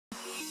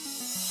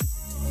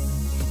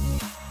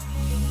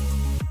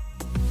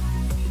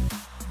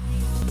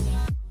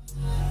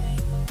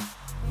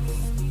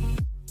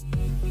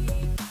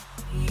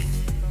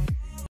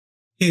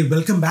Hey,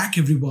 welcome back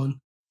everyone.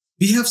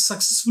 We have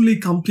successfully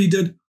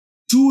completed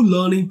 2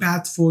 learning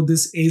paths for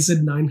this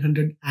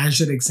AZ-900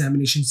 Azure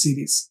examination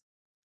series.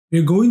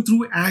 We're going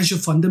through Azure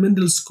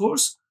Fundamentals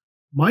course.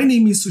 My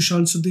name is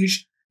Sushant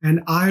Sudesh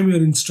and I am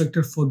your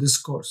instructor for this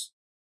course.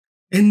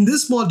 In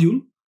this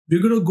module,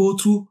 we're going to go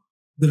through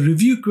the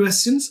review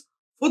questions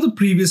for the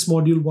previous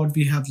module what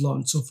we have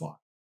learned so far.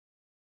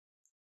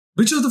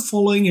 Which of the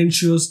following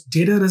ensures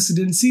data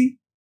residency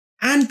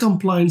and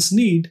compliance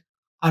need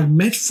are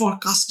met for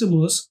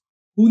customers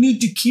who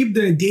need to keep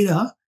their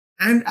data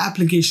and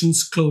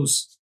applications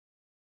close?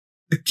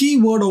 The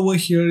key word over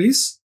here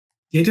is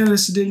data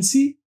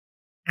residency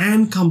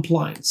and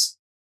compliance.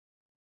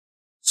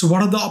 So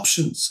what are the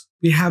options?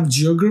 We have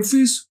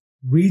geographies,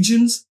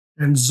 regions,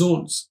 and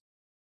zones.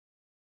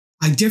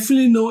 I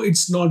definitely know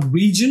it's not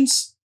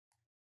regions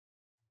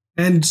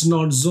and it's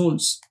not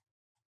zones.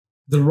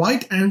 The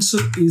right answer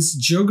is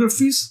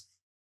geographies,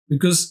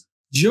 because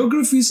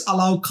geographies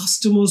allow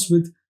customers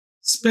with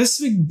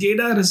specific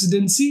data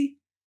residency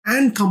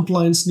and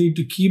compliance need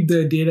to keep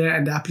their data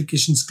and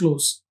applications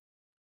close.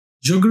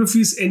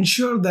 Geographies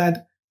ensure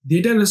that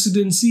data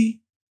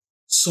residency,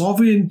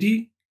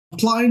 sovereignty,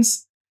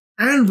 compliance,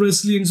 and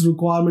resilience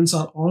requirements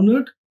are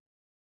honored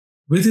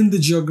within the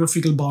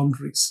geographical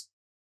boundaries.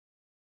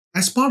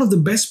 As part of the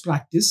best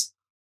practice,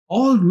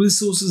 all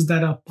resources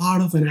that are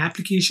part of an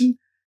application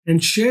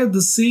and share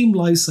the same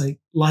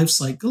life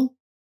cycle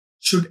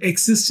should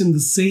exist in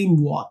the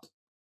same what?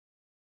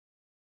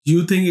 Do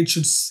you think it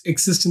should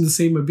exist in the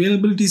same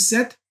availability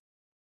set?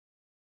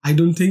 I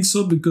don't think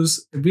so,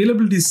 because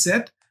availability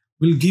set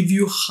will give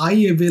you high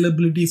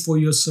availability for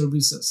your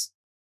services.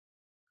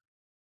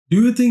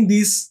 Do you think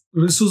these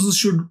resources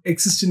should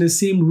exist in the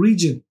same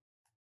region?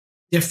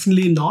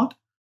 Definitely not,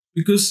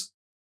 because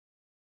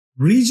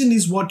region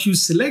is what you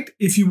select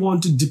if you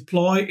want to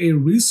deploy a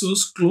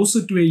resource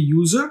closer to a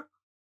user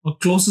or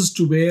closest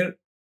to where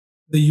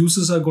the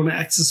users are going to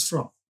access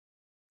from.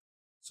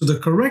 So the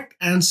correct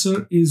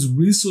answer is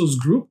resource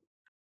group,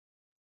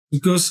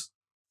 because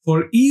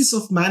for ease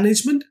of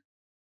management,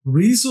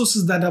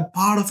 resources that are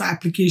part of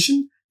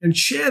application and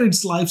share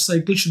its life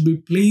cycle should be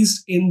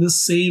placed in the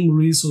same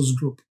resource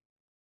group.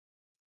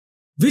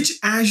 Which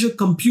Azure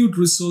compute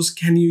resource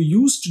can you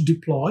use to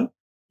deploy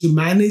to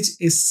manage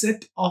a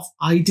set of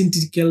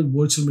identical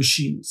virtual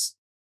machines?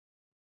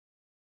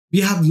 We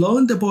have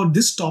learned about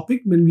this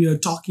topic when we are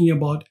talking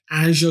about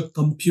Azure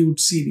Compute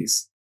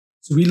series.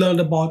 So we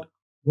learned about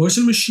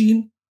virtual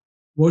machine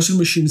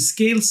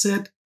scale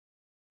set,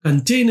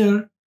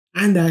 container,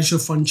 and Azure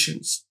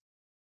functions.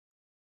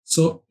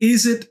 So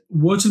is it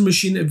virtual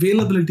machine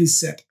availability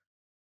set?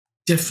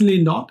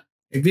 Definitely not.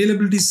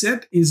 Availability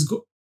set is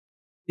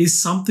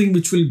something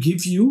which will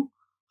give you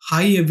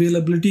high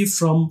availability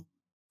from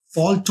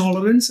fault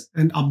tolerance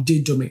and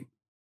update domain.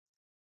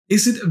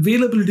 Is it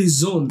availability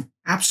zone?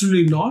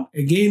 Absolutely not.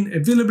 Again,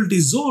 availability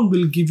zone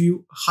will give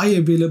you high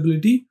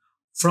availability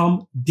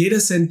from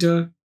data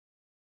center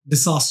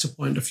disaster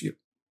point of view.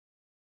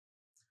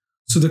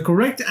 So the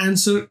correct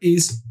answer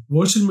is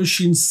virtual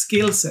machine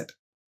scale set.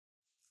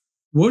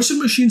 Virtual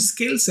machine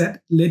scale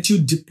set lets you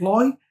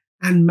deploy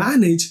and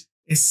manage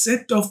a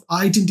set of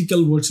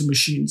identical virtual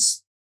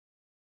machines.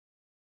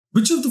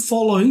 Which of the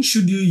following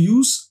should you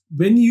use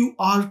when you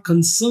are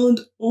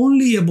concerned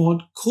only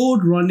about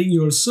code running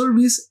your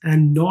service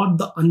and not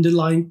the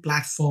underlying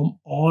platform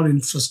or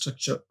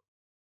infrastructure?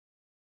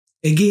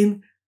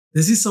 Again,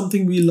 this is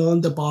something we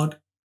learned about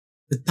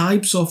the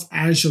types of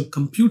Azure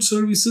compute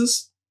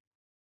services.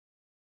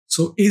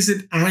 So is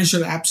it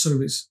Azure App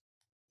Service?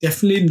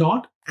 Definitely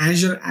not.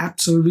 Azure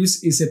App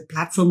Service is a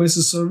platform as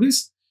a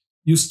service.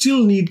 You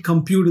still need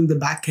compute in the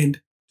backend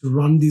to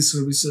run these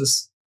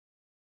services.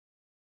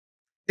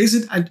 Is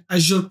it an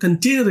Azure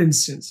Container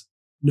Instance?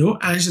 No,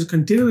 Azure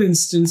Container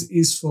Instance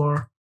is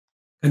for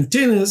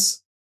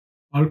containers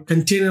or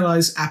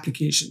containerized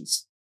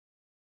applications.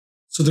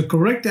 So the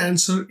correct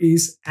answer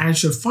is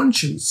Azure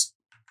Functions.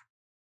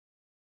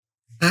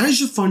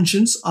 Azure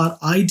Functions are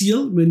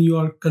ideal when you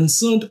are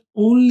concerned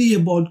only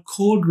about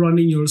code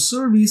running your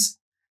service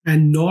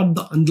and not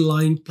the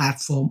underlying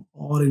platform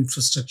or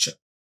infrastructure.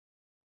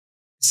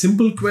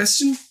 Simple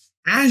question: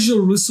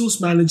 Azure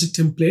Resource Manager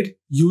template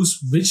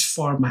use which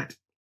format?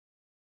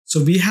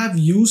 So we have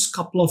used a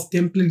couple of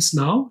templates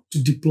now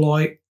to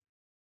deploy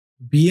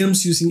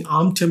VMs using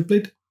ARM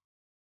template.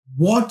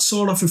 What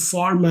sort of a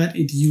format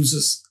it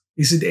uses?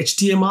 Is it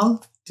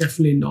HTML?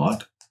 Definitely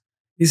not.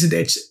 Is it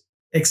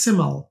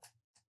XML?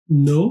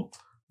 No.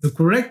 The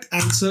correct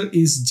answer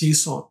is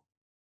JSON.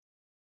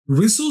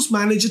 Resource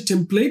Manager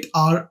template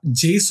are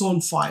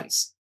JSON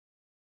files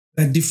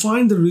that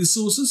define the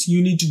resources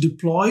you need to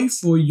deploy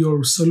for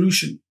your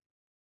solution.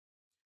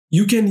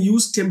 You can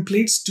use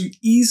templates to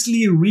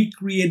easily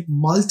recreate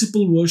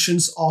multiple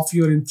versions of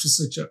your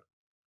infrastructure,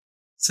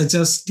 such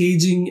as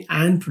staging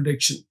and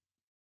production.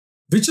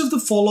 Which of the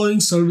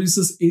following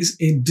services is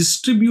a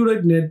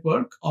distributed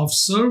network of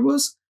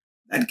servers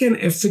that can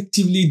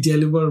effectively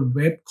deliver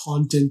web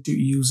content to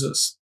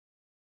users?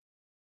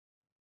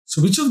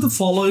 So which of the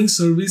following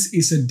service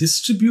is a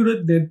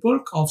distributed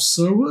network of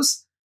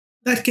servers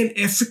that can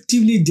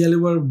effectively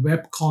deliver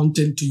web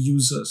content to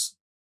users?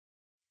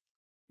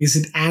 Is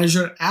it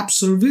Azure App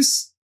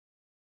Service?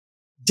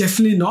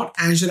 Definitely not.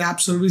 Azure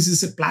App Service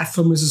is a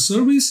platform as a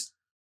service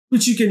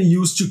which you can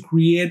use to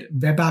create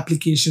web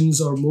applications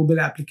or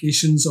mobile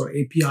applications or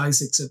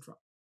APIs, etc.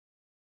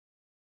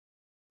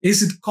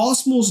 Is it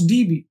Cosmos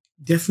DB?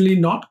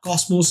 Definitely not.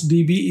 Cosmos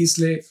DB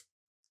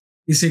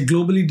is a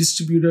globally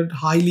distributed,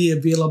 highly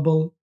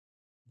available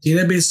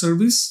database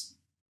service.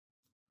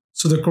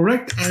 So the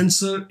correct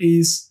answer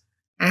is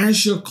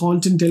Azure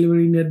Content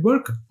Delivery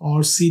Network,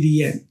 or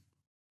CDN.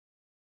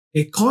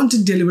 A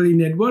content delivery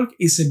network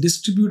is a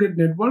distributed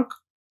network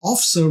of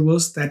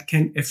servers that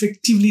can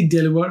effectively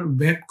deliver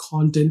web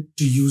content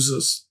to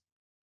users.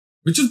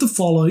 Which of the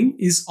following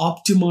is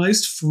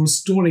optimized for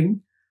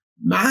storing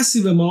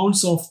massive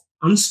amounts of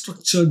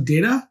unstructured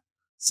data,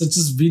 such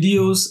as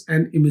videos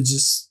and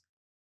images?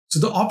 So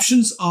the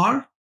options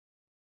are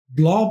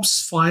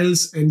blobs,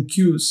 files, and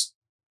queues.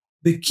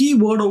 The key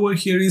word over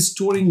here is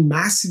storing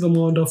massive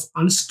amount of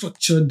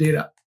unstructured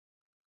data.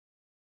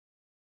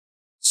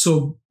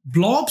 So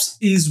blobs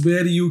is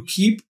where you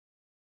keep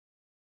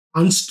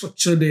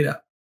unstructured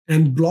data,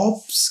 and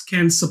blobs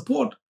can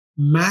support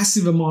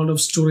massive amount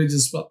of storage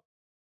as well.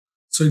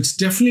 So it's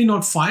definitely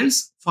not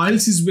files.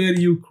 Files is where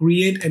you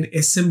create an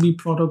SMB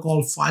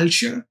protocol file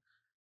share.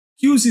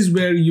 Queues is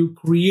where you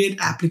create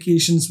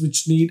applications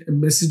which need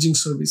messaging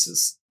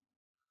services.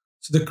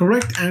 So the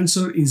correct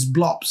answer is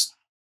blobs.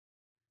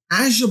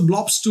 Azure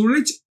Blob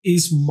Storage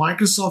is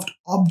Microsoft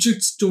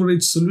Object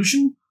Storage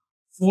solution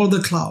for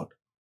the cloud.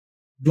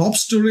 Blob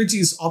storage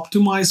is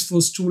optimized for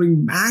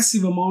storing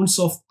massive amounts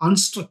of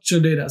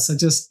unstructured data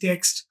such as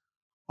text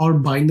or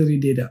binary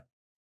data.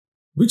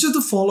 Which of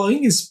the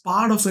following is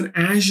part of an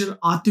Azure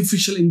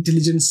Artificial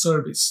Intelligence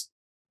service?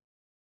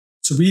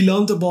 So we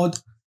learned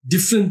about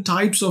different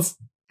types of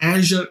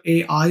Azure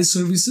AI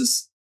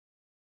services.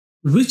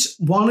 Which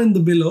one in the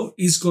below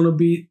is going to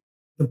be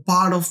the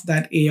part of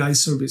that AI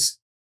service?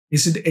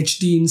 Is it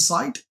HD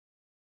Insight?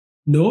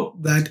 No,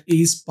 that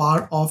is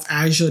part of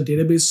Azure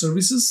Database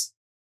Services.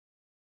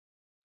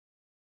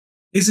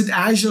 Is it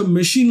Azure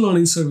Machine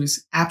Learning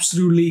Service?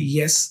 Absolutely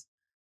yes.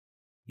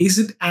 Is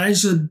it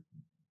Azure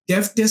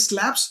Dev Test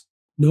Labs?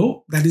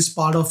 No, that is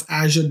part of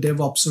Azure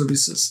DevOps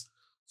Services.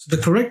 So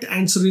the correct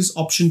answer is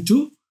option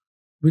 2,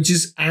 which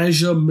is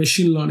Azure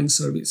Machine Learning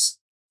Service.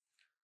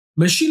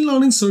 Machine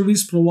Learning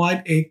Service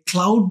provide a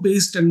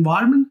cloud-based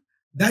environment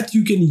that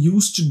you can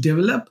use to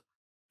develop,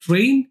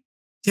 train,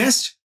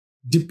 test,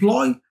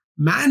 deploy,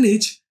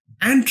 manage,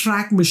 and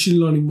track machine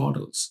learning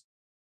models.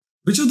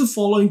 Which of the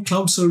following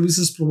cloud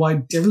services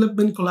provide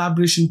development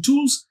collaboration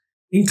tools,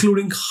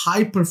 including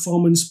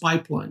high-performance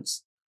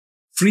pipelines,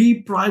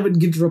 free private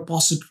Git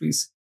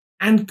repositories,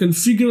 and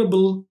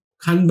configurable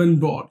Kanban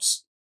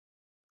boards?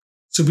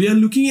 So we are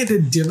looking at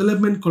a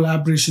development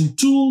collaboration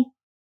tool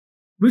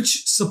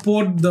which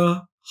support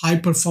the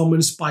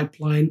high-performance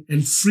pipeline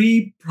and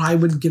free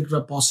private Git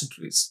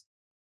repositories.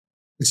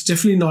 It's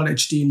definitely not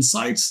HD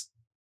Insights.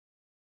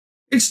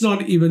 It's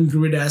not even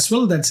Grid as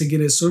well. That's a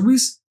Git as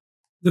service.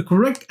 The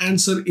correct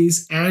answer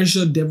is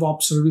Azure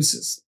DevOps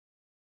Services.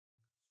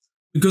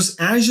 Because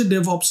Azure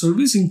DevOps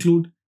Service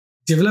include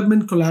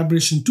development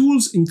collaboration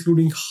tools,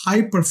 including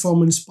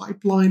high-performance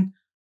pipeline,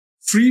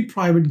 free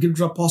private Git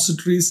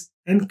repositories,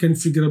 and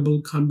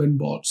configurable Kanban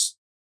boards.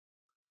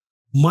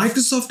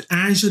 Microsoft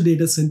Azure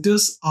data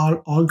centers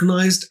are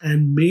organized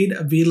and made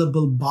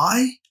available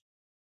by?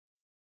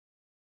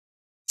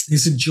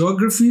 Is it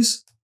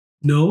geographies?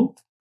 No.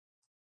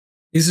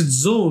 Is it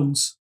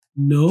zones?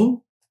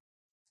 No.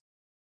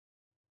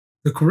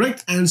 The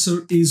correct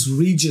answer is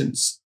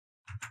regions.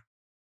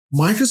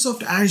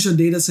 Microsoft Azure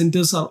data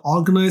centers are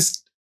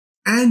organized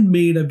and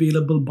made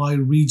available by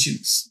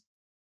regions.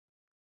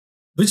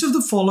 Which of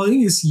the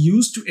following is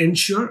used to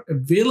ensure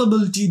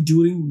availability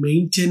during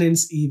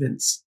maintenance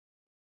events?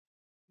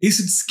 Is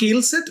it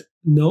scale set?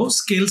 No,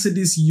 scale set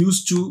is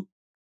used to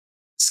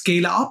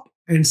scale up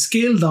and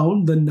scale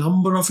down the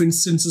number of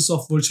instances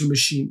of virtual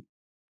machine.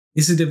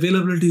 Is it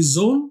availability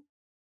zone?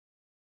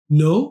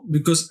 No,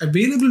 because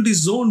availability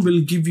zone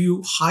will give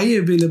you high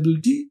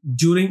availability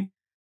during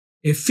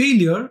a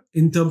failure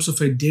in terms of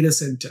a data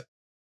center.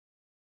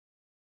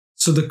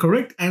 So the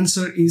correct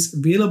answer is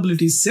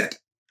availability set,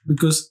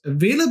 because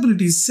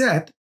availability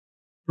set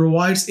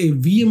provides a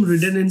VM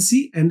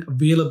redundancy and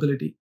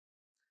availability.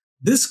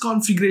 This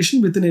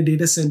configuration within a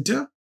data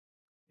center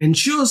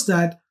ensures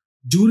that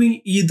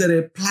during either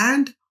a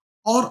planned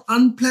or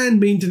unplanned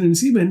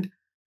maintenance event,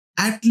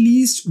 at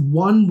least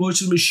one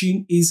virtual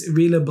machine is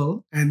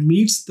available and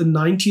meets the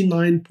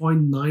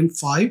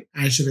 99.95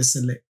 Azure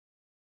SLA.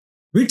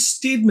 Which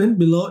statement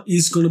below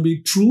is going to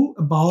be true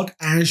about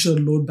Azure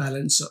Load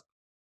Balancer?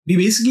 We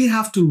basically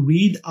have to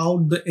read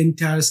out the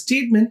entire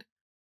statement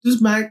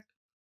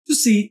to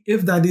see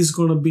if that is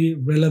going to be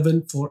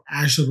relevant for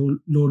Azure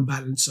Load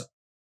Balancer.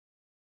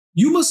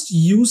 You must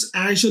use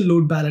Azure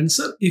Load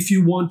Balancer if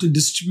you want to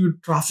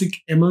distribute traffic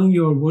among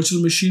your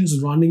virtual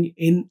machines running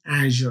in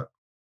Azure.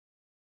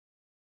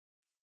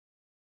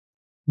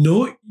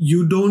 No,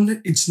 you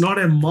don't. It's not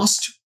a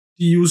must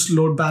to use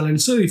Load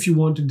Balancer if you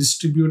want to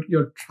distribute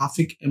your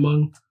traffic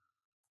among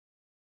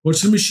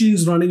virtual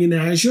machines running in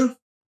Azure.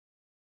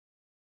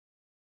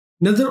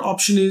 Another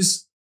option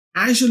is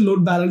Azure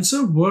Load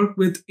Balancer work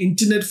with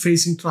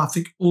internet-facing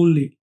traffic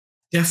only.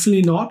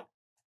 Definitely not.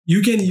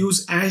 You can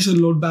use Azure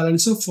Load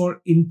Balancer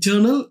for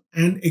internal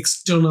and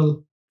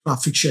external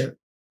traffic share.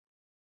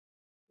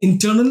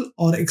 Internal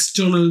or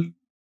external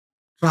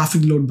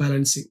traffic load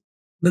balancing.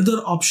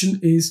 Another option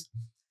is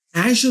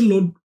Azure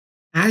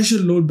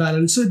Load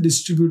Balancer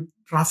distribute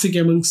traffic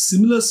among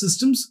similar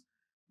systems,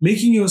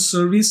 making your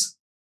service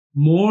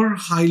more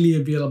highly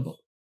available.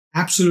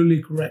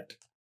 Absolutely correct.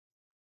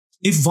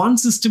 If one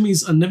system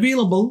is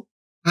unavailable,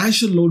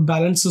 Azure Load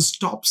Balancer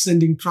stops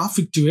sending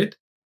traffic to it.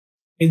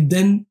 It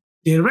then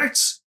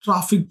directs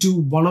traffic to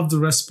one of the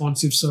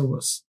responsive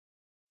servers.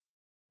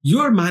 You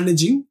are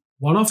managing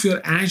one of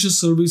your Azure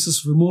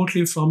services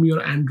remotely from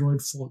your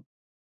Android phone.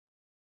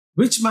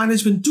 Which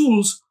management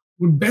tools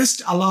would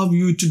best allow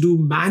you to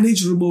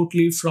manage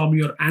remotely from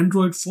your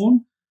Android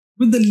phone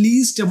with the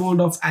least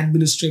amount of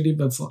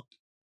administrative effort?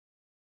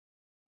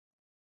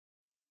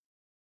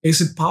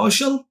 Is it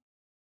PowerShell?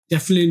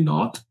 Definitely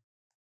not.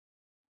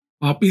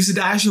 Is it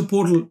Azure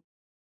Portal?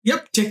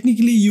 Yep,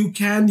 technically you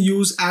can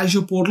use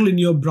Azure Portal in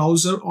your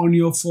browser on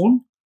your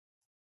phone,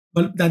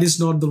 but that is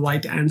not the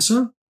right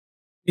answer.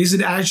 Is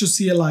it Azure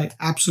CLI?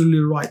 Absolutely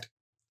right.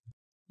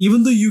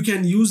 Even though you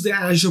can use the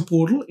Azure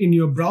Portal in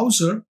your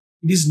browser,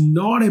 it is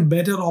not a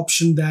better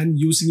option than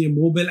using a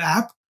mobile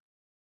app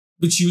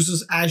which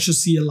uses Azure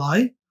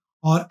CLI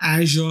or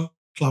Azure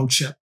Cloud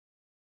Shell.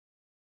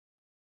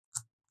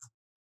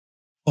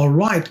 All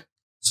right,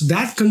 so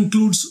that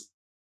concludes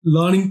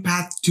Learning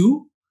Path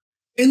 2.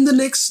 In the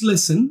next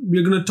lesson,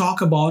 we're going to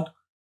talk about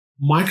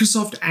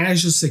Microsoft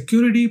Azure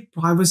Security,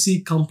 Privacy,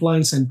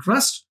 Compliance, and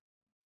Trust.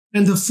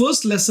 And the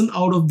first lesson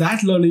out of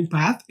that learning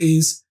path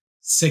is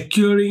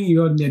securing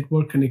your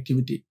network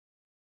connectivity.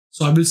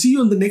 So I will see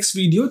you on the next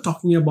video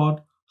talking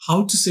about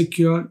how to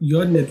secure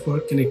your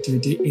network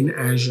connectivity in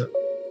Azure.